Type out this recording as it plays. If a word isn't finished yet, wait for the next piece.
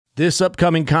This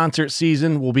upcoming concert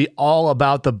season will be all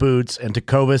about the boots, and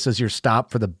Tecovas is your stop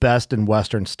for the best in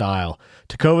Western style.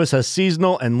 Tecovas has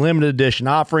seasonal and limited edition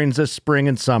offerings this spring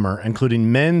and summer,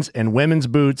 including men's and women's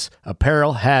boots,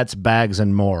 apparel, hats, bags,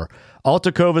 and more. All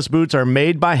Tecovas boots are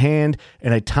made by hand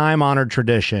in a time-honored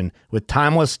tradition with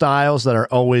timeless styles that are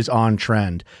always on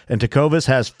trend. And Tecovas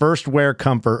has first wear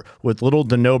comfort with little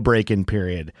to no break-in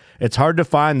period. It's hard to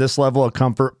find this level of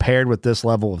comfort paired with this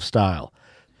level of style.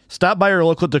 Stop by your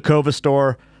local Tecovas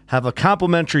store, have a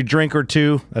complimentary drink or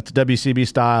two, that's WCB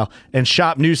style, and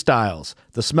shop new styles.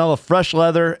 The smell of fresh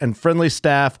leather and friendly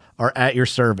staff are at your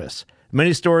service.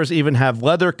 Many stores even have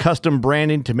leather custom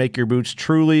branding to make your boots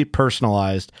truly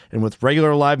personalized. And with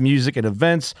regular live music and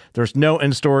events, there's no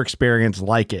in-store experience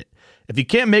like it. If you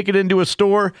can't make it into a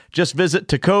store, just visit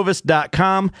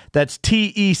tecovas.com. That's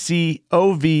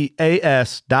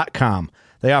TECOVAS.com.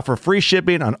 They offer free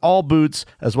shipping on all boots,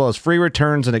 as well as free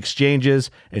returns and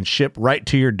exchanges, and ship right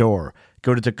to your door.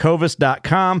 Go to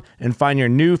tecovas.com and find your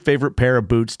new favorite pair of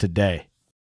boots today.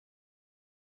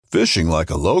 Fishing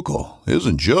like a local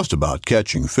isn't just about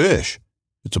catching fish.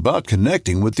 It's about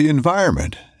connecting with the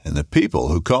environment and the people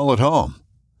who call it home.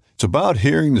 It's about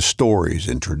hearing the stories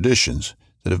and traditions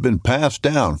that have been passed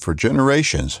down for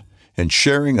generations and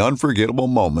sharing unforgettable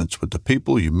moments with the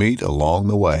people you meet along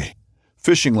the way.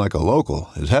 Fishing like a local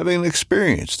is having an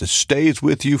experience that stays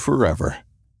with you forever.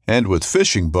 And with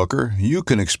Fishing Booker, you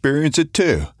can experience it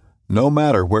too, no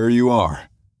matter where you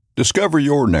are. Discover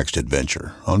your next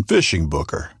adventure on Fishing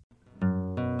Booker.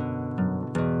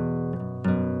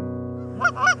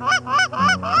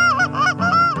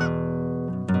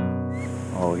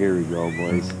 Oh, here we go,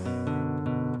 boys.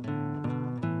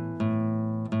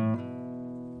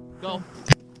 Go.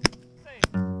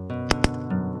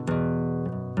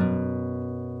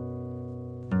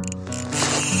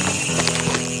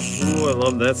 Ooh, I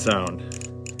love that sound.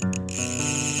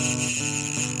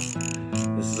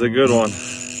 This is a good one.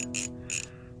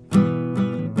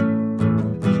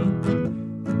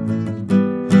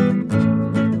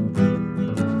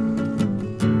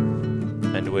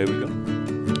 And away we go.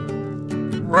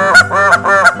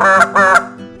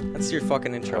 That's your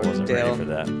fucking intro, I wasn't Dale. ready for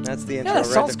that. That's the intro. Yeah, that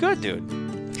right sounds there. good, dude.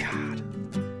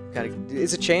 God.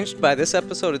 Is it changed by this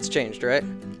episode? It's changed, right?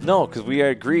 No, because we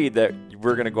agreed that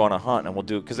we're going to go on a hunt and we'll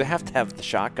do it because they have to have the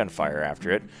shotgun fire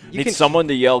after it. Need someone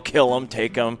to yell, kill him,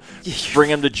 take him, bring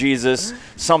him to Jesus,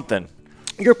 something.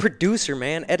 You're a producer,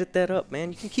 man. Edit that up,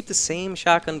 man. You can keep the same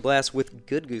shotgun blast with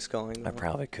good goose calling. I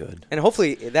probably could. And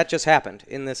hopefully that just happened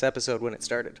in this episode when it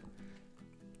started.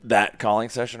 That calling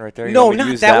session right there? You No, want me to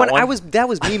not use that one. That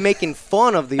was me making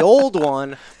fun of the old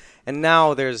one, and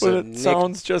now there's But a it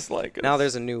sounds just like it. Now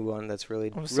there's a new one that's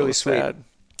really I'm so really sweet. sad.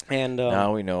 And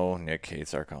now we know Nick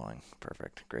hates our calling.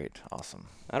 Perfect. Great. Awesome.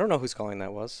 I don't know whose calling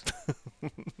that was.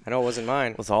 I know it wasn't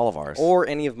mine. It was all of ours. Or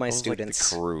any of my It was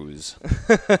students. like the cruise.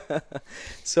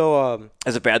 So,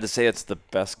 is it bad to say it's the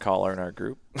best caller in our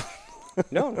group?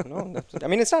 No. I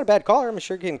mean, it's not a bad caller. I'm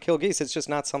sure he can kill geese. It's just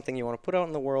not something you want to put out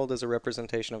in the world as a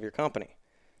representation of your company.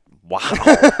 Wow.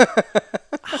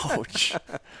 Ouch.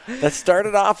 That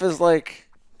started off as like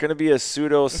going to be a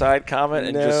pseudo side comment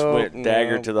and just went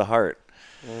dagger to the heart.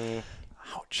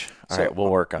 Ouch. All right,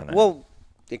 we'll work on it. Well,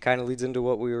 it kind of leads into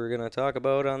what we were going to talk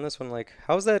about on this one. Like,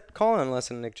 how's that calling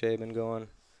lesson, Nick J, been going?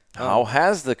 How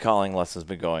has the calling lessons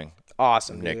been going?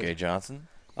 Awesome, Nick dude. A. Johnson?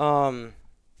 I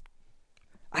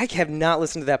have not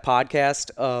listened to that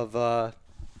podcast of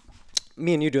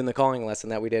me and you doing the calling lesson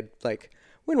that we did. Like,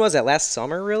 when was that? Last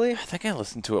summer, really? I think I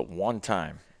listened to it one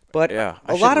time. But yeah,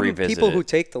 a lot of people who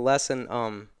take the lesson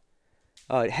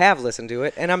have listened to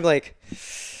it, and I'm like,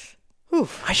 whew.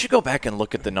 I should go back and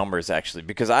look at the numbers, actually,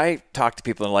 because I talk to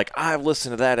people and like, I've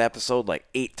listened to that episode like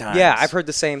 8 times. Yeah, I've heard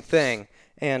the same thing.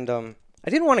 And I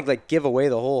didn't want to like give away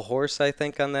the whole horse, I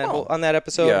think, on that on that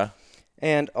episode. Yeah.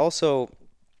 And also...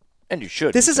 And you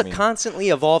should. This is a constantly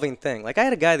evolving thing. Like, I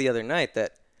had a guy the other night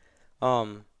that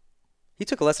he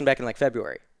took a lesson back in like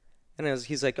February. And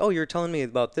he's like, oh, you're telling me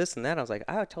about this and that. I was like,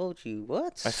 I told you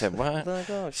what? I said, what? Like,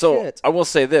 oh, so shit. I will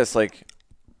say this, like,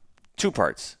 2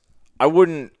 parts. I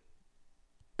wouldn't,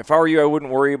 if I were you, I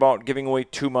wouldn't worry about giving away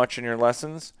too much in your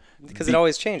lessons. Because it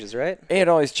always changes, right? A, it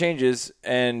always changes.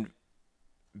 And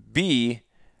B,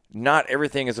 not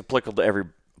everything is applicable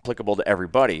to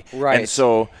everybody. Right. And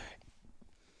so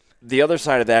the other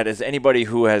side of that is anybody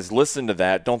who has listened to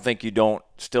that, don't think you don't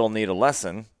still need a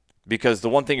lesson, because the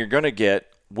one thing you're going to get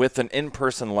with an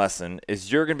in-person lesson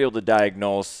is you're going to be able to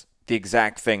diagnose the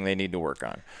exact thing they need to work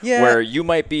on. Yeah. Where you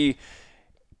might be,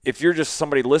 if you're just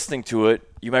somebody listening to it,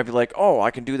 you might be like, oh, I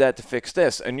can do that to fix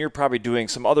this. And you're probably doing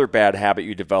some other bad habit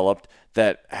you developed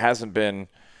that hasn't been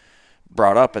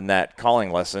brought up in that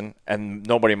calling lesson, and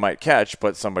nobody might catch,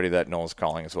 but somebody that knows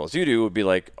calling as well as you do would be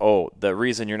like, oh, the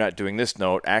reason you're not doing this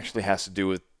note actually has to do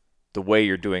with the way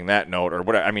you're doing that note or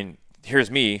whatever. I mean,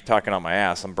 here's me talking on my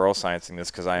ass. I'm bro sciencing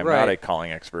this because I am not a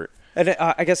calling expert. And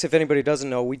I guess if anybody doesn't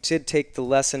know, we did take the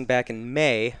lesson back in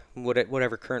May,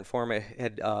 whatever current form it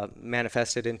had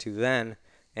manifested into then,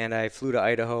 and I flew to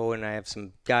Idaho, and I have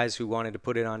some guys who wanted to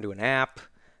put it onto an app,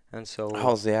 and so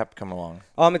how's the app coming along?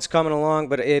 It's coming along,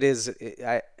 but it's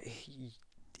an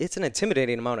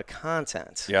intimidating amount of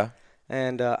content. Yeah.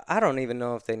 And I don't even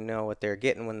know if they know what they're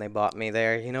getting when they bought me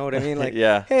there. You know what I mean? Like,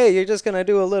 yeah. Hey, you're just gonna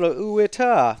do a little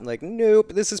ooh-ta. Like,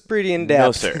 nope, this is pretty in depth.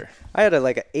 No, sir. I had an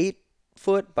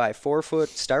 8-foot by 4-foot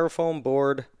styrofoam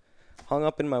board hung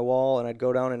up in my wall, and I'd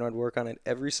go down and I'd work on it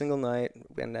every single night.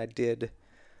 And I did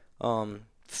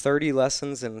 30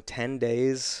 lessons in 10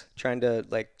 days, trying to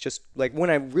just when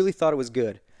I really thought it was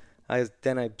good. I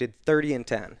did 30 in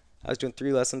 10. I was doing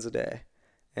 3 lessons a day,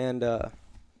 and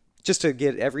just to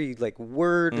get every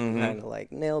word kind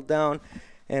of nailed down.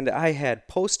 And I had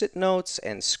Post-it notes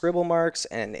and scribble marks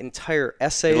and entire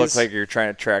essays. It looks like you're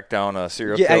trying to track down a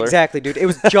serial killer. Yeah, exactly, dude. It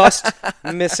was just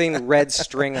missing red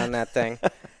string on that thing.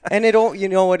 And you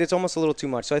know what? It's almost a little too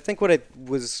much. So I think what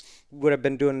I've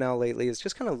been doing now lately is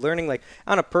just kind of learning,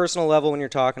 on a personal level, when you're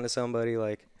talking to somebody,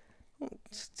 I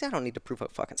don't need to prove how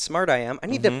fucking smart I am. I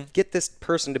need to get this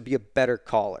person to be a better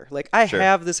caller. I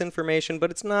have this information,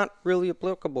 but it's not really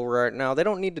applicable right now. They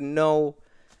don't need to know.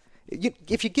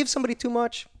 If you give somebody too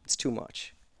much, it's too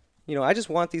much. I just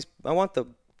want I want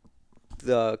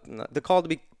the call to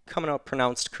be coming out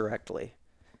pronounced correctly.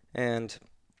 And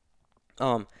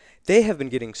they have been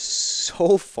getting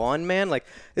so fun, man.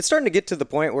 It's starting to get to the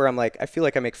point where I feel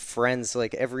like I make friends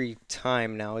every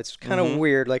time now. It's kind of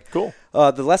weird. Cool.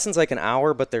 The lesson's an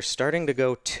hour, but they're starting to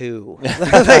go 2.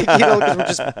 Because we're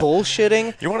just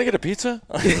bullshitting. You want to get a pizza?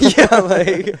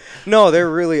 Yeah, no, they're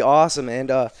really awesome,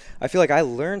 and I feel like I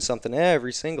learn something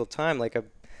every single time.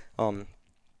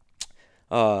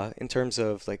 In terms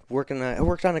of I worked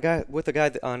on a guy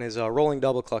on his rolling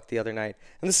double cluck the other night,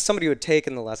 and this is somebody who had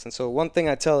taken the lesson. So one thing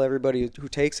I tell everybody who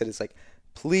takes it is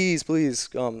please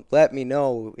let me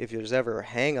know if there's ever a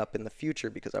hang up in the future,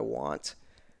 because I want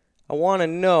to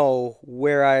know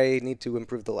where I need to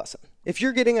improve the lesson. If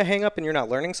you're getting a hang up and you're not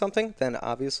learning something, then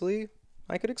obviously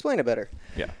I could explain it better.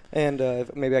 Yeah. And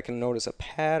maybe I can notice a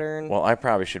pattern. Well, I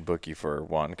probably should book you for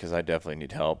 1, because I definitely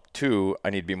need help. 2,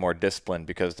 I need to be more disciplined,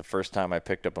 because the first time I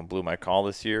picked up and blew my call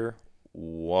this year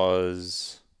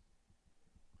was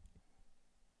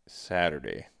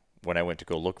Saturday, when I went to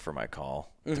go look for my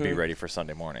call to be ready for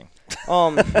Sunday morning.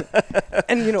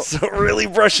 And so really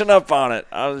brushing up on it.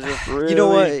 I was just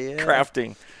really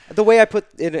crafting. The way I put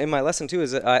it in my lesson too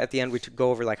is at the end we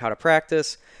go over how to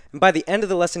practice, and by the end of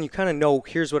the lesson you kind of know,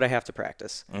 here's what I have to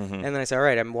practice. And then I say, all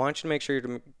right, I want you to make sure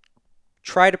to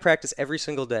try to practice every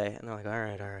single day. And they're like,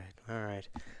 all right,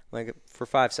 for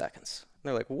 5 seconds. And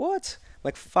they're like, what?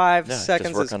 5 seconds.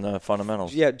 Just work on the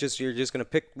fundamentals. Yeah, you're just gonna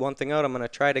pick one thing out. I'm gonna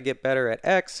try to get better at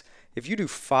X. If you do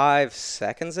 5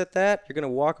 seconds at that, you're gonna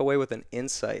walk away with an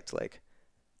insight.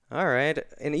 All right,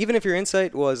 and even if your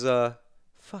insight was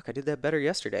fuck, I did that better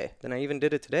yesterday than I even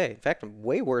did it today. In fact, I'm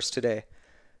way worse today.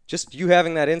 Just you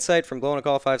having that insight from blowing a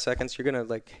call 5 seconds, you're going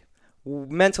to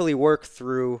mentally work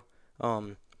through.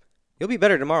 You'll be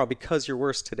better tomorrow because you're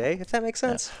worse today, if that makes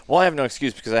sense. Yeah. Well, I have no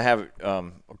excuse, because I have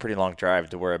a pretty long drive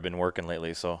to where I've been working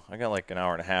lately, so I got an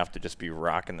hour and a half to just be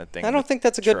rocking the thing. I don't think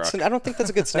that's a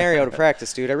good scenario to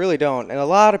practice, dude. I really don't. And a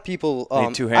lot of people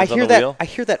need 2 hands on the wheel. I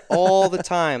hear that all the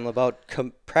time about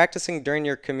practicing during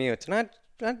your commute, and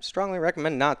I strongly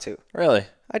recommend not to. Really?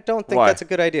 I don't think Why? that's a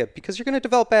good idea, because you're going to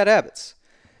develop bad habits.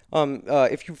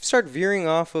 If you start veering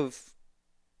off of,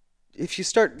 if you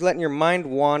start letting your mind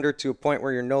wander to a point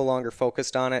where you're no longer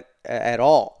focused on it at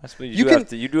all, that's what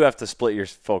you do have to split your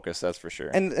focus. That's for sure.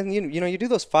 And you do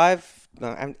those 5.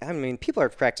 I mean, people are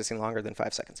practicing longer than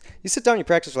 5 seconds. You sit down, you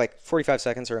practice for 45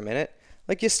 seconds or a minute.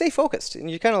 You stay focused, and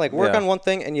you kind of work on one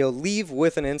thing, and you'll leave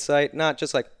with an insight, not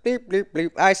just bleep bleep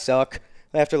bleep, I suck.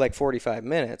 After 45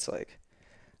 minutes,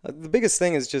 the biggest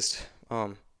thing is just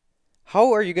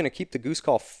how are you going to keep the goose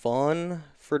call fun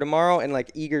for tomorrow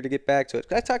and eager to get back to it?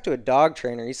 I talked to a dog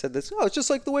trainer. He said this, it's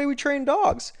just the way we train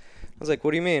dogs. I was like,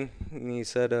 what do you mean? And he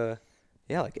said,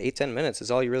 8-10 minutes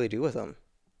is all you really do with them.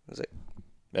 I was like,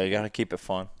 yeah, you got to keep it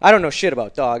fun. I don't know shit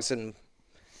about dogs, and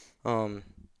you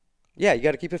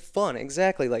got to keep it fun.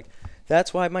 Exactly.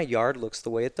 That's why my yard looks the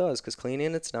way it does, because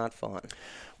cleaning it's not fun.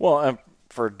 Well,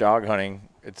 for dog hunting,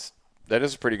 that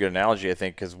is a pretty good analogy, I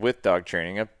think, because with dog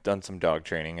training, I've done some dog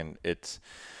training, and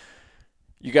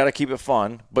you got to keep it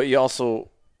fun, but you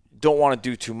don't want to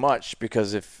do too much,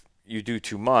 because if you do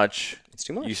too much, It's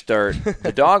too much. you start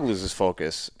the dog loses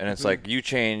focus, and it's like you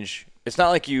change. It's not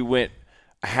like you went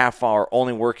a half hour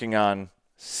only working on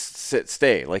sit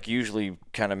stay. Like you usually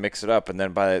kind of mix it up, and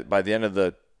then by the end of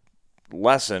the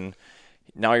lesson,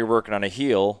 now you're working on a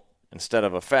heel instead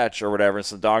of a fetch or whatever. And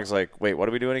so the dog's like, wait, what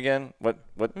are we doing again? What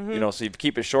you know? So you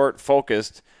keep it short,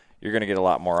 focused. You're gonna get a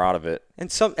lot more out of it. And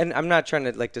I'm not trying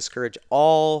to like discourage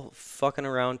all fucking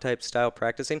around type style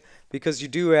practicing, because you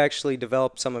do actually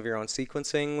develop some of your own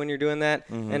sequencing when you're doing that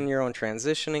and your own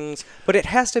transitionings. But it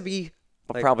has to be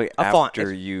like Probably a font.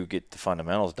 after you get the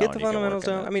fundamentals down. Get the you can fundamentals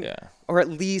work on down. it. I mean, yeah. or at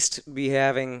least be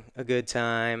having a good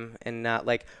time and not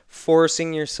like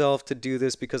forcing yourself to do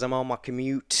this because I'm on my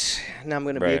commute and I'm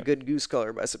going to be a Right. good goose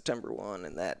color by September 1,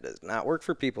 and that does not work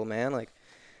for people, man. Like,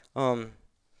 and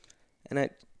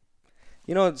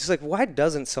it's like, why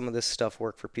doesn't some of this stuff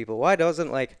work for people? Why doesn't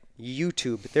like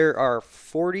YouTube? There are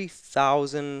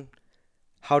 40,000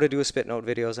 how to do a spit note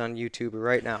videos on YouTube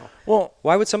right now. Well,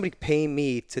 Why would somebody pay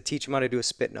me to teach them how to do a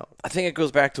spit note? I think it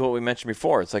goes back to what we mentioned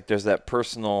before. It's like there's that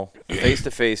personal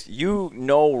face-to-face. You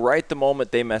know right the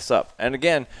moment they mess up. And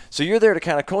again, so you're there to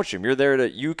kind of coach them.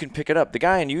 You can pick it up. The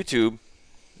guy on YouTube,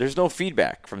 there's no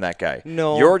feedback from that guy.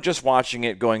 No. You're just watching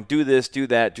it going, do this, do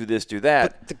that, do this, do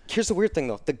that. But here's the weird thing,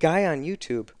 though. The guy on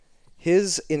YouTube,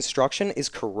 his instruction is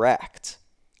correct.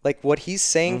 Like, what he's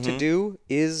saying to do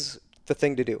is the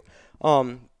thing to do.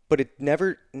 But it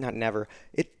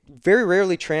it very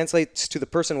rarely translates to the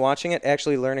person watching it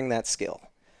actually learning that skill.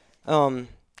 Because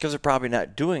they're probably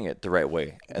not doing it the right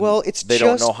way. And Well, it's they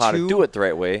don't know just how to too- do it the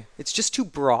right way. It's just too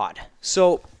broad.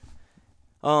 So,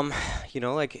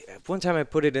 like one time I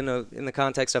put it in the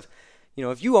context of,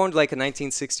 if you owned like a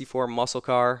 1964 muscle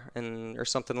car or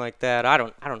something like that, I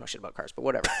don't know shit about cars, but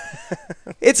whatever.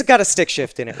 It's got a stick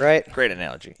shift in it, right? Great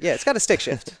analogy. Yeah, it's got a stick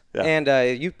shift. Yeah.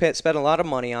 And you spent a lot of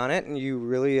money on it, and you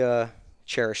really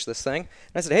cherish this thing. And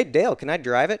I said, hey, Dale, can I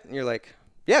drive it? And you're like,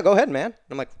 yeah, go ahead, man. And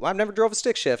I'm like, well, I've never drove a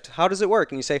stick shift. How does it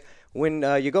work? And you say, when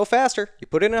you go faster, you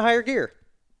put it in a higher gear.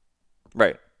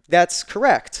 Right. That's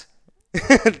correct.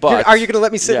 But Are you going to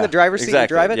let me sit in yeah, the driver's seat and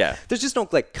exactly, drive it? yeah. There's just no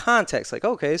like context. Like,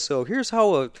 okay, so here's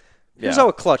how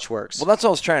a clutch works. Well, that's what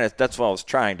I was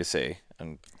trying to say.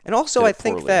 And also, did I it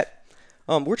think poorly. that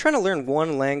we're trying to learn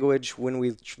one language when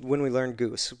we learn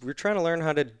goose. We're trying to learn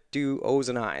how to do O's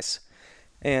and I's,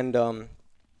 and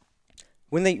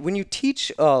when you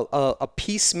teach a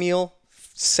piecemeal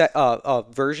set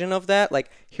version of that, like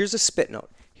here's a spit note,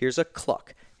 here's a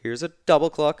cluck, here's a double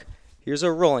cluck, here's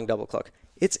a rolling double cluck.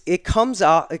 It comes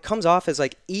off as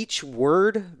like each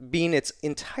word being its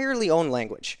entirely own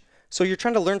language. So you're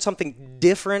trying to learn something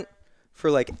different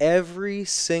for like every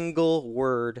single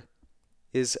word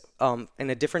is in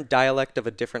a different dialect of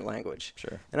a different language.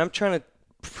 Sure. And I'm trying to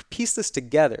piece this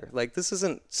together. Like this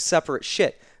isn't separate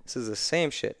shit. This is the same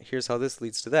shit. Here's how this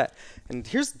leads to that. And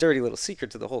here's the dirty little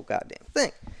secret to the whole goddamn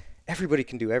thing. Everybody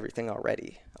can do everything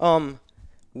already.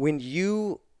 When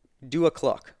you do a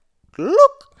cluck,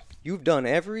 you've done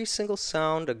every single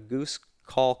sound a goose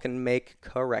call can make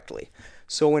correctly.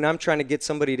 So when I'm trying to get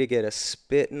somebody to get a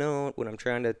spit note, when I'm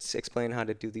trying to explain how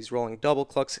to do these rolling double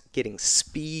clucks, getting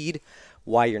speed,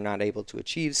 why you're not able to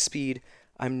achieve speed,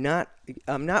 I'm not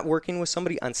working with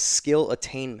somebody on skill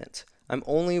attainment. I'm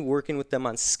only working with them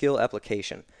on skill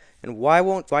application. And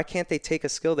why can't they take a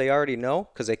skill they already know?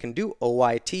 Because they can do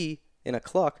OYT in a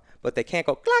cluck, but they can't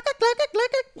go clack, clack, clack,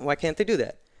 clack. Why can't they do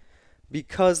that?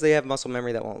 Because they have muscle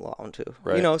memory that won't allow them to.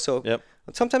 Right. So Yep.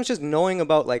 sometimes just knowing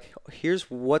about like, here's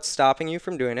what's stopping you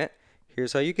from doing it.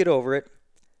 Here's how you get over it.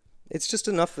 It's just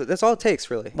enough. That's all it takes,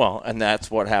 really. Well, and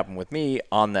that's what happened with me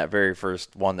on that very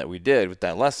first one that we did with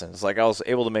that lesson. It's like I was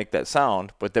able to make that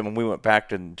sound, but then when we went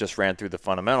back and just ran through the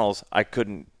fundamentals, I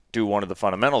couldn't do one of the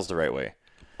fundamentals the right way.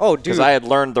 Oh, dude. Because I had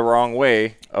learned the wrong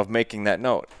way of making that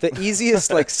note. The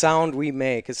easiest like sound we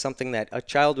make is something that a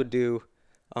child would do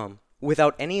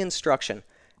without any instruction.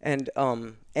 And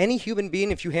any human being,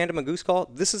 if you hand them a goose call,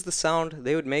 this is the sound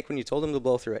they would make when you told them to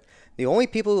blow through it. The only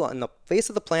people on the face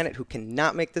of the planet who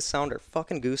cannot make this sound are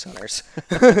fucking goose hunters.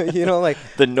 Like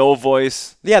The no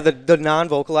voice. yeah, the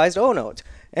non-vocalized O note.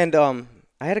 And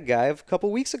I had a guy a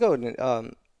couple weeks ago, and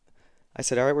I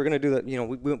said, all right, we're going to do that.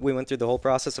 We went through the whole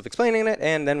process of explaining it,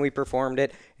 and then we performed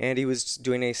it, and he was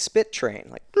doing a spit train.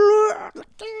 Like, I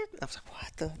was like,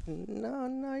 what the?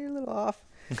 No, you're a little off.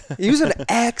 He was an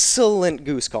excellent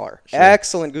goose caller. Sure.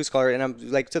 Excellent goose caller. And I'm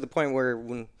like to the point where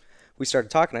when we started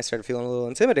talking, I started feeling a little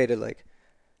intimidated. Like,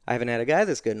 I haven't had a guy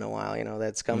this good in a while,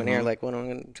 that's coming here. Like, what am I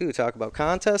going to do? Talk about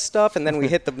contest stuff? And then we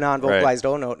hit the non-vocalized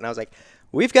O note, and I was like,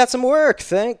 we've got some work,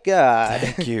 thank God.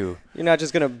 Thank you. You're not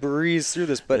just going to breeze through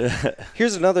this. But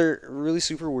here's another really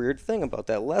super weird thing about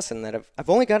that lesson that I've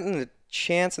only gotten the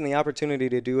chance and the opportunity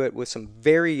to do it with some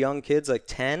very young kids, like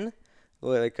 10,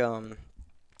 like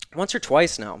once or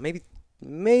twice now,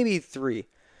 maybe 3.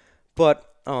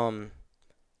 But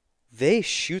they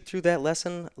shoot through that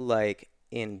lesson like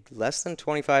in less than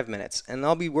 25 minutes. And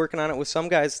I'll be working on it with some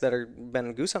guys that are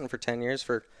been goose hunting for 10 years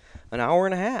for an hour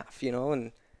and a half,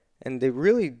 and they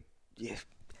really,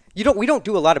 we don't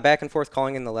do a lot of back and forth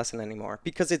calling in the lesson anymore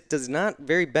because it does not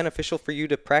very beneficial for you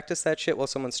to practice that shit while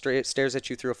someone stares at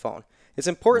you through a phone. It's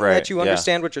important that you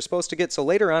understand what you're supposed to get, so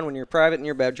later on when you're private in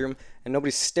your bedroom and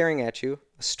nobody's staring at you,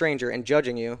 a stranger, and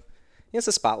judging you, it's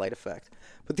a spotlight effect.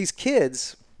 But these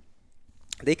kids,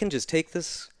 they can just take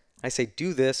this, I say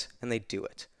do this, and they do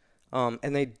it.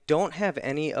 And they don't have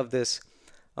any of this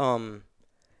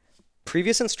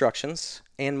previous instructions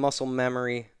and muscle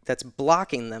memory that's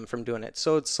blocking them from doing it.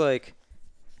 So it's like,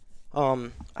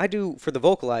 I do, for the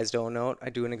vocalized O note, I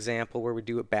do an example where we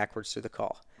do it backwards through the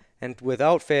call. And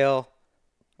without fail,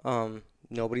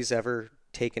 nobody's ever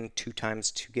taken 2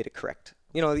 times to get it correct.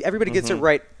 Everybody gets it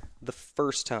right the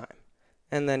first time.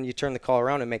 And then you turn the call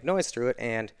around and make noise through it,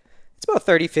 and it's about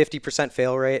 30-50%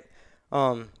 fail rate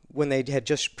when they had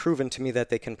just proven to me that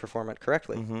they can perform it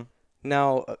correctly.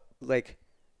 Now,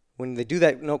 when they do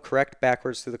that note correct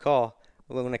backwards through the call,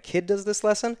 when a kid does this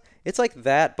lesson, it's like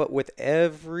that, but with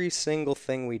every single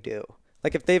thing we do.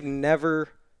 Like if they've never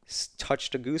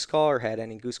touched a goose call or had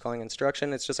any goose calling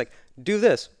instruction, it's just like, do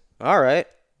this. All right,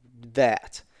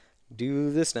 that.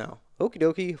 Do this now. Okie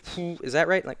dokie. Is that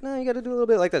right? Like, no, you got to do a little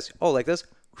bit like this. Oh, like this?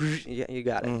 Yeah, you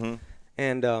got it.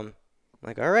 And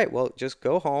like, all right, well, just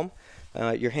go home.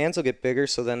 Your hands will get bigger,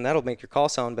 so then that'll make your call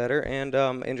sound better. And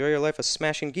enjoy your life of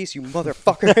smashing geese, you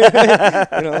motherfucker.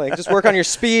 Just work on your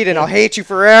speed, and I'll hate you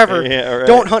forever. Yeah, right.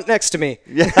 Don't hunt next to me.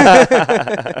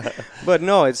 But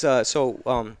no, it's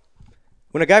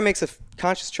when a guy makes a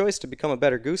conscious choice to become a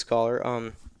better goose caller,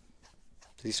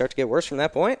 does he start to get worse from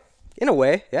that point? In a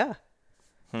way, yeah.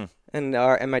 And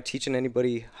am I teaching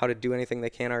anybody how to do anything they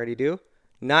can't already do?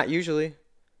 Not usually.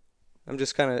 I'm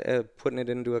just kind of putting it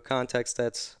into a context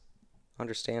that's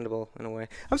understandable in a way.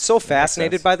 I'm so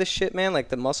fascinated by this shit, man. Like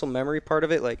the muscle memory part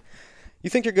of it. Like, you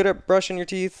think you're good at brushing your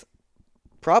teeth?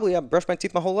 Probably. I've brushed my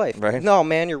teeth my whole life. Right. No,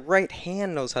 man, your right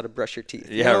hand knows how to brush your teeth.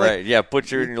 Yeah, right. Yeah, put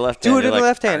your in your left hand. Do it in the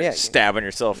left hand, yeah. Stabbing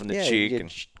yourself in the cheek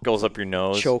and goes up your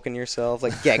nose. Choking yourself,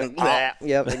 like gagging.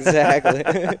 Yep, exactly.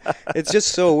 It's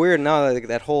just so weird now. Like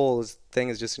that whole thing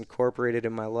is just incorporated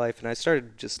in my life, and I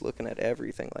started just looking at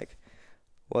everything. Like,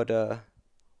 what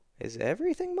is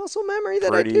everything muscle memory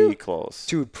that I do? Pretty close.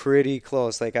 Dude, pretty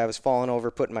close. Like I was falling over,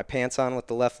 putting my pants on with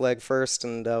the left leg first,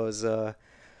 and I was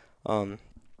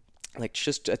like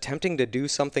just attempting to do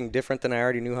something different than I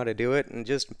already knew how to do it, and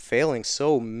just failing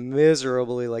so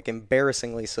miserably, like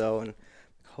embarrassingly so. And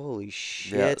holy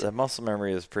shit! Yeah, the muscle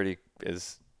memory is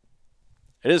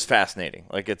fascinating.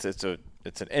 Like it's an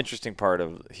interesting part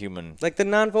of human. Like the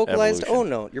non-vocalized evolution.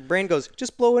 O note, your brain goes,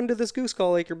 just blow into this goose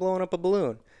call like you're blowing up a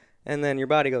balloon, and then your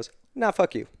body goes, nah,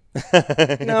 fuck you.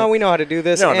 No, we know how to do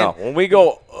this. No. When we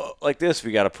go like this,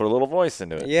 we got to put a little voice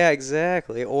into it. Yeah,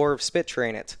 exactly. Or spit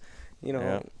train it.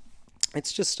 Yeah.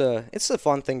 It's just it's a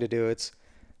fun thing to do. It's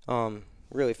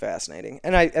really fascinating.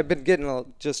 And I've been getting I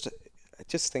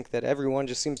just think that everyone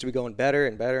just seems to be going better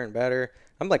and better and better.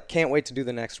 I'm like, can't wait to do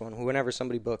the next one, whenever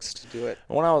somebody books to do it.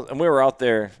 We were out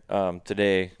there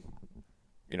today,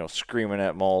 screaming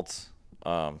at mults.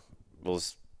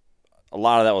 Was a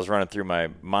lot of that was running through my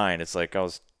mind. It's like I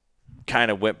was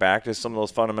kind of went back to some of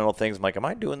those fundamental things. I'm like, am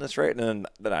I doing this right? And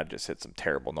then I just hit some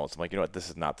terrible notes. I'm like, you know what? This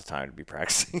is not the time to be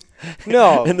practicing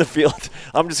No. in the field.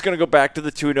 I'm just going to go back to the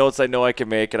 2 notes I know I can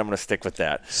make, and I'm going to stick with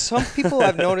that. Some people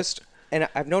I've noticed, and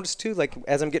I've noticed too, like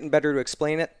as I'm getting better to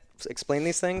explain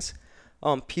these things,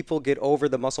 people get over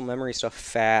the muscle memory stuff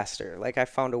faster. Like I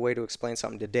found a way to explain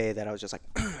something today that I was just like,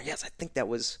 yes, I think that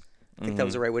was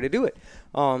the right way to do it,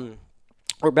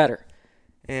 or better.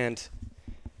 And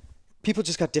people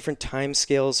just got different time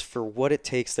scales for what it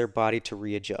takes their body to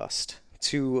readjust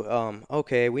to,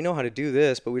 okay, we know how to do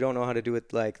this, but we don't know how to do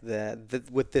it like that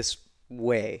with this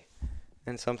way.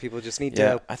 And some people just need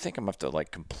to. I think I'm going to have to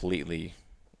like completely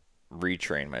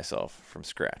retrain myself from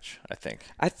scratch,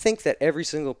 I think that every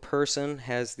single person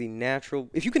has the natural,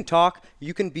 if you can talk,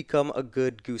 you can become a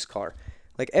good goose caller.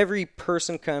 Like every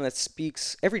person kind of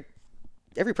speaks, every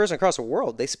person across the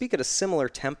world, they speak at a similar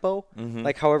tempo,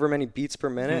 like however many beats per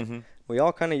minute. We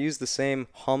all kind of use the same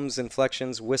hums,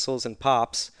 inflections, whistles, and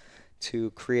pops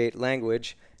to create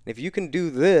language. And if you can do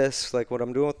this, like what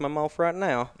I'm doing with my mouth right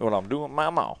now,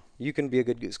 you can be a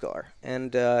good goose caller.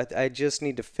 And I just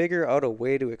need to figure out a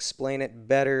way to explain it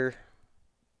better.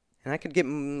 And I could get,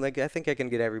 I think I can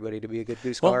get everybody to be a good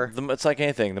goose caller. Well, it's like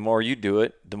anything. The more you do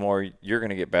it, the more you're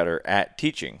going to get better at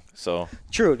teaching. So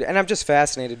True. And I'm just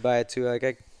fascinated by it, too.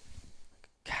 God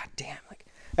damn.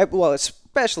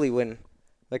 Especially when,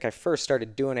 I first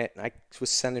started doing it, and I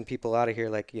was sending people out of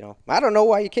here, I don't know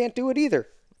why you can't do it either.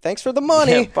 Thanks for the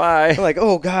money. Yeah, bye. I'm like,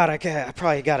 oh, God, I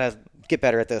probably got to get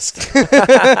better at this.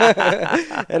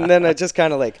 And then it just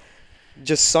kind of,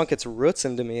 just sunk its roots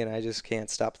into me, and I just can't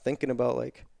stop thinking about,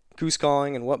 goose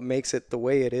calling and what makes it the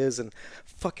way it is, and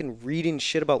fucking reading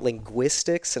shit about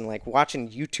linguistics and watching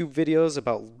YouTube videos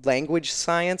about language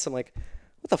science. I'm like,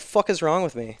 what the fuck is wrong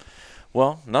with me?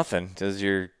 Well, nothing, because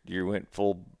you went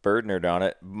full bird nerd on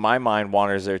it. My mind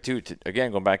wanders there too.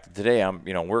 Again, going back to today,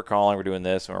 we're calling, we're doing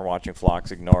this, and we're watching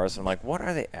flocks ignore us. I'm like, what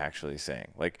are they actually saying?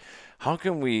 How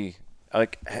can we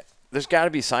there's got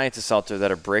to be scientists out there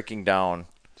that are breaking down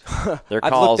their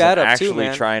calls and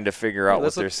actually trying to figure out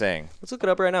what they're saying. Let's look it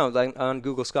up right now on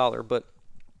Google Scholar. But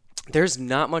there's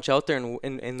not much out there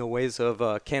in the ways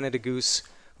of Canada Goose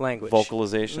language.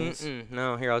 Vocalizations?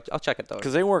 No, here, I'll check it, though.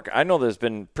 Because they work. I know there's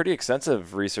been pretty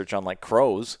extensive research on,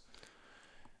 crows.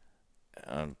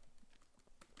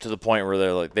 To the point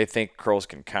where they think crows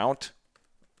can count.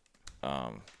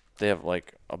 They have,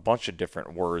 a bunch of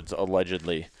different words,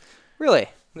 allegedly. Really?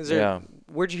 Yeah.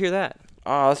 Where'd you hear that?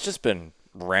 It's just been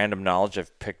random knowledge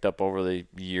I've picked up over the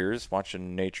years,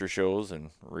 watching nature shows and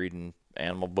reading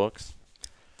animal books.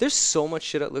 There's so much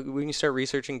shit when you start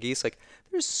researching geese.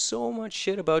 There's so much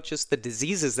shit about just the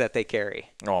diseases that they carry.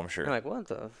 Oh, I'm sure. You're what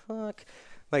the fuck?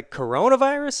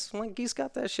 Coronavirus? Geese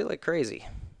got that shit like crazy.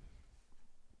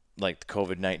 Like the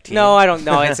COVID-19? No, I don't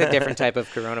know. It's a different type of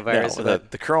coronavirus. No,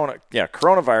 the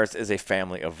coronavirus is a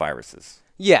family of viruses.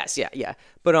 Yes, yeah.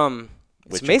 But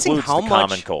it's amazing how much.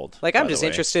 Common cold. I'm just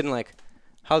interested in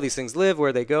how these things live,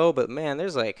 where they go. But man,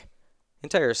 there's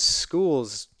entire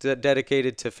schools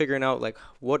dedicated to figuring out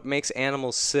what makes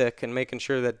animals sick and making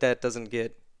sure that doesn't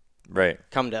get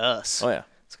come to us. Oh yeah,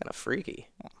 it's kind of freaky.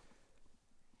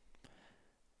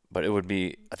 But I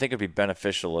think it'd be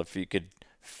beneficial if you could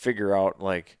figure out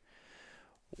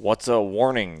what's a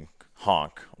warning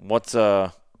honk, what's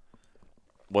a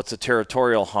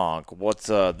territorial honk, what's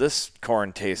this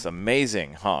corn tastes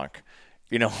amazing honk,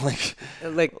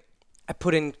 I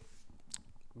put in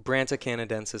Branta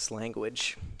canadensis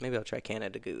language. Maybe I'll try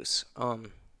Canada Goose.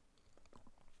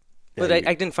 But I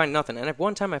didn't find nothing. And at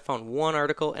one time I found one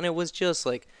article, and it was just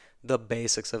the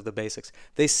basics of the basics.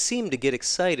 They seem to get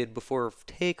excited before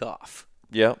takeoff.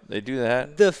 Yep, they do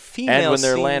that. The female and when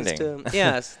they're landing.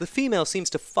 Yes, the female seems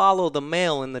to follow the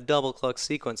male in the double cluck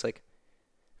sequence. All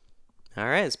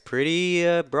right, it's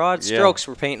pretty broad strokes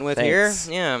we're painting with here.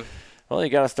 Yeah. Well, you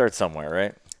got to start somewhere,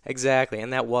 right? Exactly,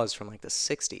 and that was from the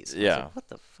 60s. Yeah. What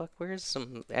the fuck? Where's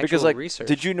some actual research?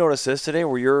 Did you notice this today?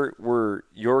 Were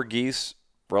your geese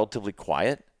relatively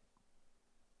quiet?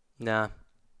 Nah,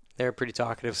 they were pretty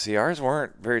talkative. See, ours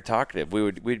weren't very talkative.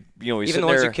 We'd even the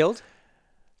ones you killed.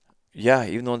 Yeah,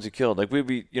 even the ones you killed. We'd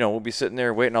be, we'll be sitting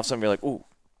there waiting off somebody ooh,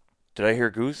 did I hear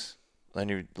a goose? And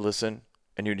you'd listen,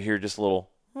 and you'd hear just a little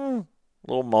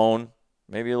moan,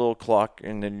 maybe a little cluck,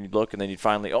 and then you'd look, and then you'd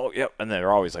finally, oh, yep, and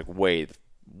they're always way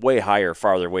higher,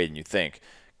 farther away than you think,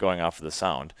 going off of the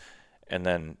sound. And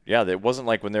then, yeah, it wasn't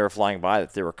when they were flying by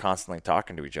that they were constantly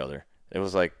talking to each other. It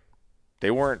was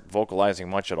they weren't vocalizing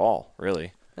much at all,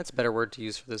 really. That's a better word to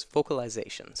use for this,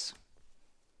 vocalizations.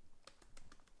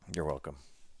 You're welcome.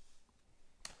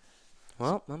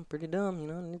 Well, I'm pretty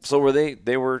dumb, So were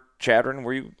they were chattering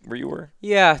where you were?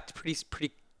 Yeah,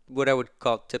 pretty what I would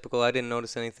call typical. I didn't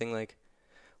notice anything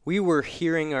we were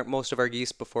hearing most of our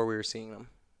geese before we were seeing them.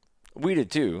 We did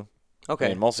too.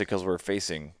 Okay. Mostly because we're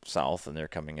facing south and they're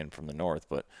coming in from the north,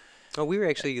 but oh, we were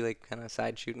actually kind of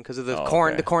side shooting because of the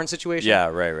corn situation. Yeah,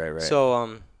 right.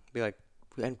 So be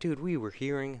and dude, we were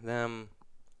hearing them.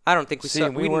 I don't think we saw.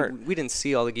 We didn't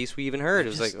see all the geese we even heard. It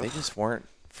was they just weren't.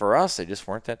 For us, they just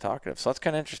weren't that talkative. So that's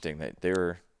kind of interesting that they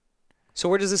were. So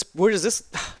where does this?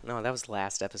 No, that was the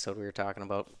last episode we were talking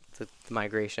about the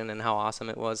migration and how awesome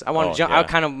it was. I want to jump.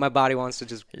 Yeah. My body wants to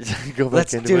just go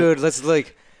back into it. Let's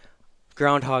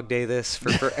Groundhog Day this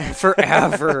for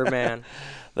forever, man.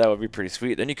 That would be pretty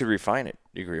sweet. Then you could refine it.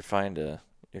 You could refine your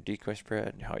decoy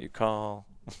spread, how you call.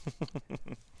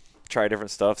 Try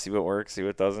different stuff, see what works, see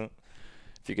what doesn't.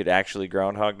 If you could actually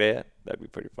Groundhog Day it, that'd be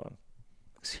pretty fun.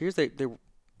 So here's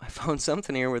I found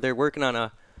something here where they're working on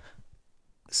a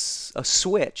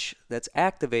switch that's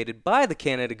activated by the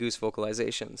Canada Goose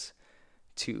vocalizations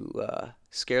to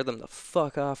scare them the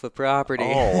fuck off of property.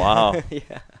 Oh, wow.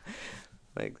 Yeah.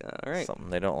 Like, all right. Something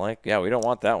they don't like. Yeah, we don't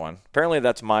want that one. Apparently,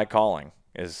 that's my calling.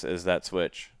 Is that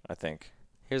switch? I think.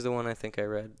 Here's the one I think I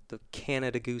read: the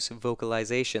Canada Goose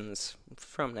vocalizations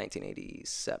from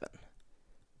 1987.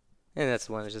 And that's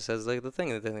the one that just says like the thing.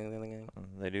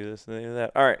 They do this, they do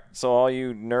that. All right. So all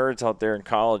you nerds out there in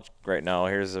college right now,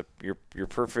 here's your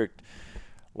perfect.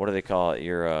 What do they call it?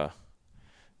 Your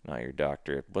not your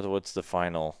doctorate. What's the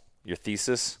final? Your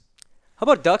thesis. How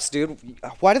about ducks, dude?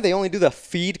 Why do they only do the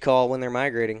feed call when they're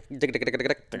migrating? They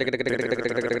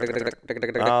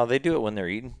do it when they're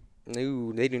eating.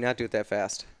 No, they do not do it that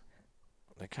fast.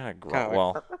 They kind of grow.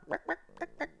 Well,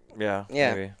 yeah.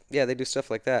 Yeah, Maybe. yeah, they do stuff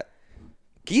like that.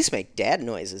 Geese make dad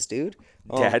noises, dude.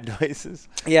 Dad noises.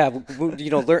 Yeah,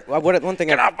 learn one thing.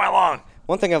 Get off my lawn.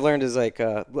 One thing I've learned is like,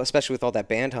 especially with all that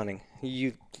band hunting,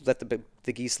 you let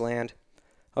the geese land.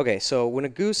 Okay, so when a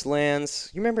goose lands,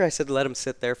 you remember I said let them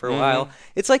sit there for a while?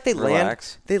 It's like they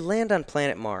Relax. land on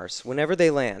planet Mars whenever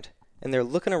they land, and they're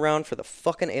looking around for the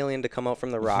fucking alien to come out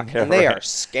from the rock, Yeah, and they right. are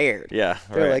scared. Yeah,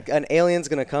 They're right. like, an alien's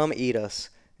going to come eat us.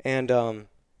 And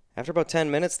after about 10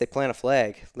 minutes, they plant a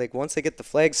flag. Like, once they get the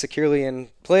flag securely in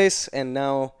place, and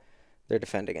now they're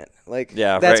defending it. Like,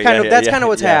 Yeah, that's right. kind of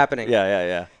what's happening.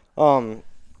 Yeah.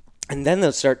 And then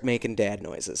they'll start making dad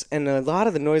noises. And a lot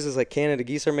of the noises like Canada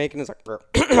geese are making is like...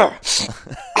 Dad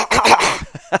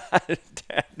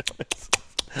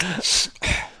noises.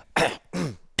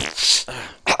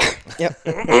 Yep.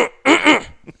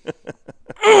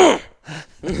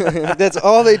 That's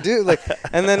all they do. Like,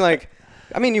 and then like,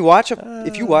 I mean,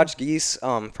 if you watch geese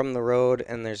from the road,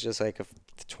 and there's just like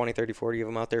 20, 30, 40 of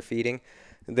them out there feeding,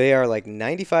 they are like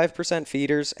 95%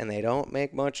 feeders, and they don't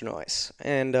make much noise.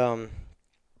 And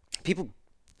people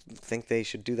think they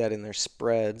should do that in their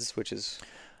spreads, which is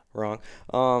wrong.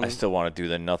 I still want to do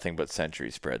the nothing but century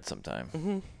spread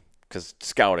sometime. Because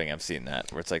scouting, I've seen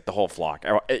that, where it's like the whole flock.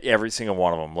 Every single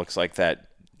one of them looks like that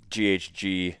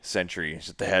GHG century.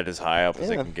 Just the head as high up as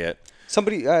they can get.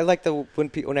 I like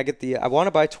when I get I want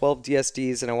to buy 12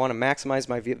 DSDs, and I want to maximize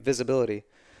my visibility.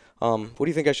 What do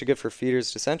you think I should get for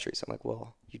feeders to centuries? I'm like,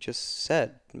 well, you just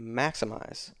said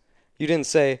maximize. You didn't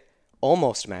say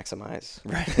almost maximize.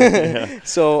 Right. Yeah.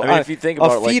 So I mean, if you think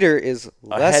about a feeder is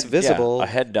less visible. Yeah, a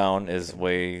head down is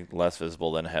way less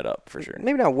visible than a head up, for sure.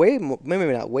 Maybe not way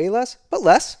less, but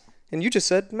less. And you just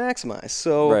said maximize.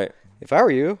 So Right. if I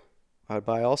were you, I would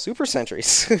buy all super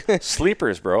centuries.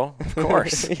 Sleepers, bro. Of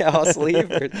course. Yeah, all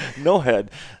sleepers. No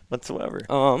head whatsoever.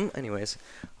 Anyways,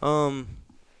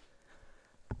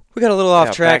 we got a little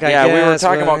off track. I guess. We were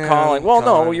talking about calling. Well,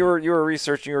 no, calling. you were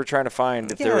researching. You were trying to find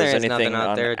if there was there's anything nothing out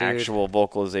on there, dude. actual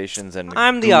vocalizations and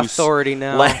I'm the goose authority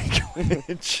now.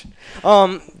 language.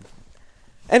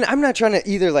 And I'm not trying to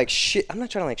either like shit. I'm not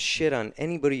trying to like shit on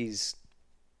anybody's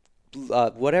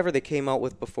whatever they came out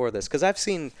with before this, because I've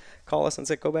seen call us and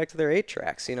say go back to their 8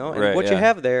 tracks, And Right, what you yeah.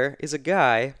 have there is a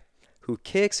guy who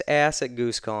kicks ass at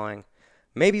goose calling.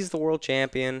 Maybe he's the world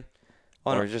champion.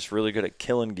 Or just really good at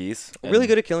killing geese. Really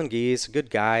good at killing geese, a good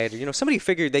guide. Somebody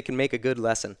figured they can make a good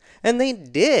lesson. And they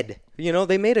did.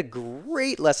 They made a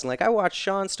great lesson. Like, I watched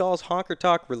Sean Stahl's Honker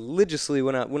Talk religiously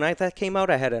when that came out.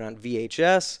 I had it on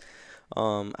VHS.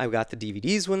 I got the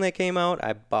DVDs when they came out.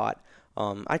 I bought,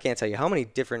 I can't tell you how many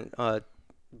different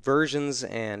versions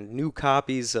and new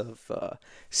copies of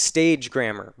Stage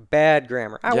Grammar, Bad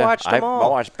Grammar. I watched them all. I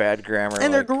watched Bad Grammar.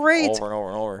 And they're great. Over and over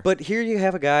and over. But here you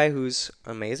have a guy who's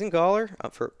amazing caller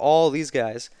for all these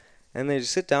guys, and they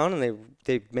just sit down and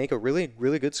they make a really,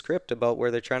 really good script about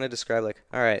where they're trying to describe, like,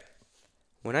 all right,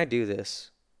 when I do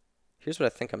this, here's what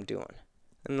I think I'm doing.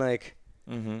 And, like,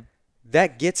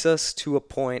 that gets us to a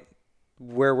point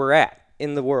where we're at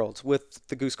in the world with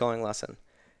the goose calling lesson.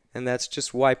 And that's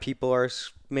just why people are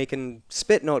making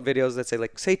spit note videos that say,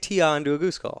 like, say tia into a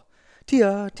goose call.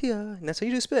 Tia, tia. And that's how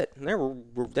you do spit. And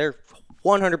they're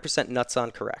 100% nuts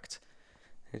on correct.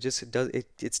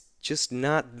 It's just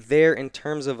not there in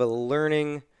terms of a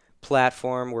learning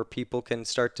platform where people can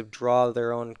start to draw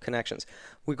their own connections.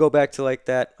 We go back to, like,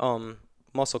 that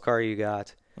muscle car you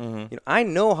got. I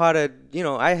know how to,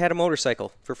 I had a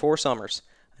motorcycle for 4 summers.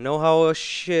 I know how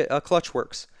a clutch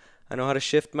works. I know how to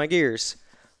shift my gears.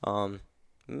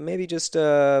 Maybe we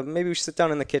should sit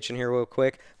down in the kitchen here real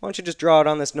quick. Why don't you just draw it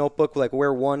on this notebook, like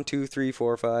where 1, 2, 3,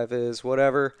 4, 5 is,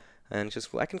 whatever, and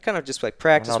I can kind of just like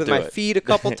practice with my feet a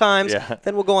couple times. Yeah.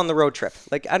 Then we'll go on the road trip.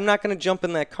 Like, I'm not gonna jump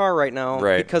in that car right now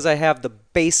because I have the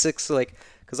basics.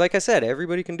 Because like I said,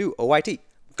 everybody can do OIT.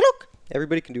 Glook.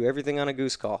 Everybody can do everything on a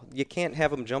goose call. You can't have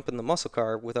them jump in the muscle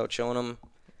car without showing them.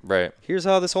 Right. Here's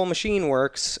how this whole machine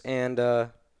works, and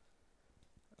I've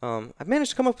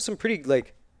managed to come up with some pretty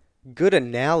like good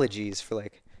analogies for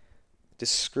like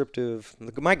descriptive.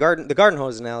 The garden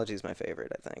hose analogy is my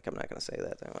favorite. I think I'm not going to say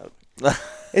that.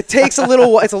 It takes a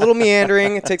little. It's a little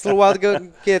meandering. It takes a little while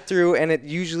to get through, and it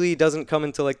usually doesn't come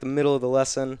until like the middle of the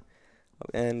lesson,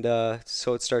 and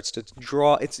so it starts to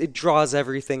draw. It draws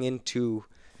everything into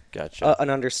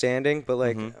an understanding. But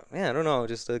like, I don't know.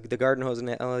 Just the garden hose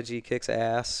analogy kicks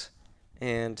ass,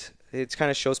 and it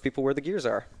kind of shows people where the gears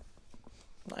are.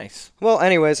 Nice. Well,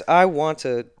 anyways, I want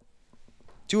to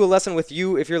do a lesson with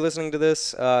you if you're listening to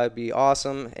this. It'd be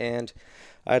awesome, and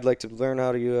I'd like to learn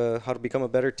how to become a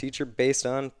better teacher based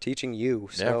on teaching you.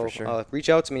 So yeah, for sure. Reach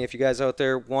out to me if you guys out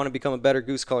there want to become a better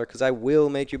goose caller, because I will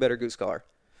make you a better goose caller.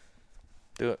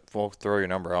 Do it. We'll throw your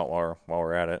number out while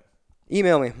we're at it.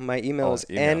 Email me. My email is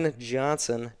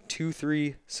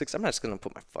njohnson236. I'm not just going to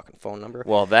put my fucking phone number.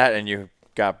 Well, that, and you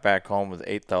got back home with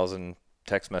 8,000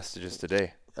 text messages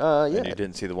today. Yeah. And you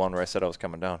didn't see the one where I said I was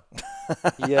coming down.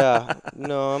 Yeah.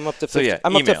 No, I'm up to 50, So, yeah,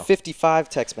 I'm up to email. 55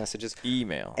 text messages.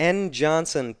 Email.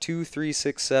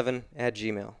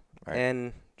 njohnson2367@gmail.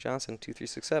 Right.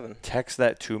 njohnson2367. Text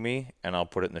that to me, and I'll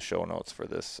put it in the show notes for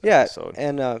this Yeah, episode.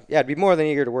 and I'd be more than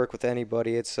eager to work with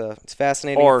anybody. It's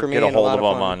fascinating Or for me get a and hold a lot of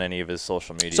of him fun. on any of his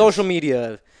social media. Social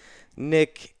media,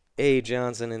 Nick A.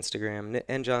 Johnson Instagram,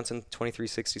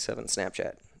 njohnson2367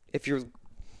 Snapchat. If you're,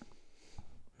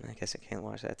 I guess I can't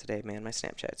watch that today, man. My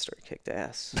Snapchat story kicked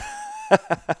ass.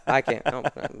 I can't. Oh,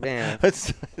 man.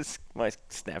 It's my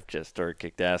Snapchat story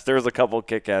kicked ass. There was a couple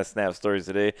kick-ass Snap stories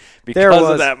today There because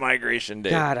was. of that migration day.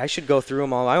 God, I should go through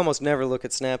them all. I almost never look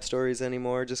at Snap stories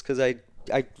anymore just because I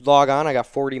log on. I got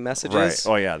 40 messages. Right.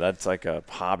 Oh, yeah. That's like a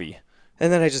hobby. And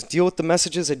then I just deal with the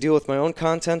messages. I deal with my own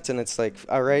content, and it's like,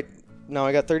 all right, now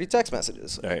I got 30 text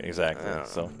messages. Right, exactly.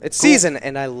 So It's cool. season,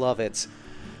 and I love it.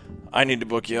 I need to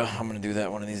book you. I'm going to do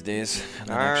that one of these days and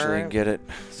then All actually right. get it.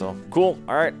 So, cool.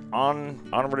 All right.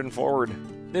 Onward and forward.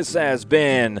 This has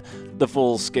been the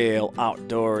Full Scale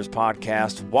Outdoors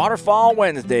Podcast, Waterfall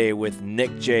Wednesday with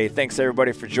Nick J. Thanks,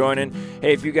 everybody, for joining.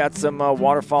 Hey, if you got some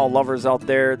waterfall lovers out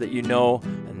there that you know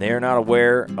and they're not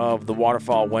aware of the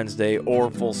Waterfall Wednesday or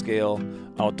Full Scale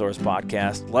Outdoors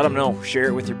Podcast, let them know. Share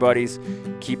it with your buddies.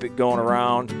 Keep it going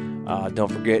around.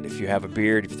 Don't forget, if you have a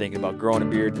beard, if you're thinking about growing a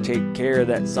beard, take care of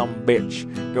that sumbitch.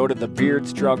 Go to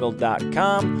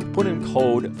thebeardstruggle.com, put in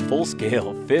code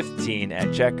FULLSCALE15 at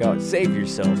checkout, save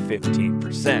yourself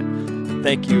 15%.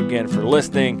 Thank you again for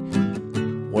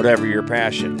listening. Whatever your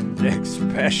passion,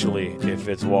 especially if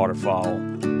it's waterfowl,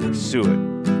 pursue it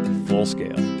full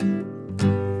scale.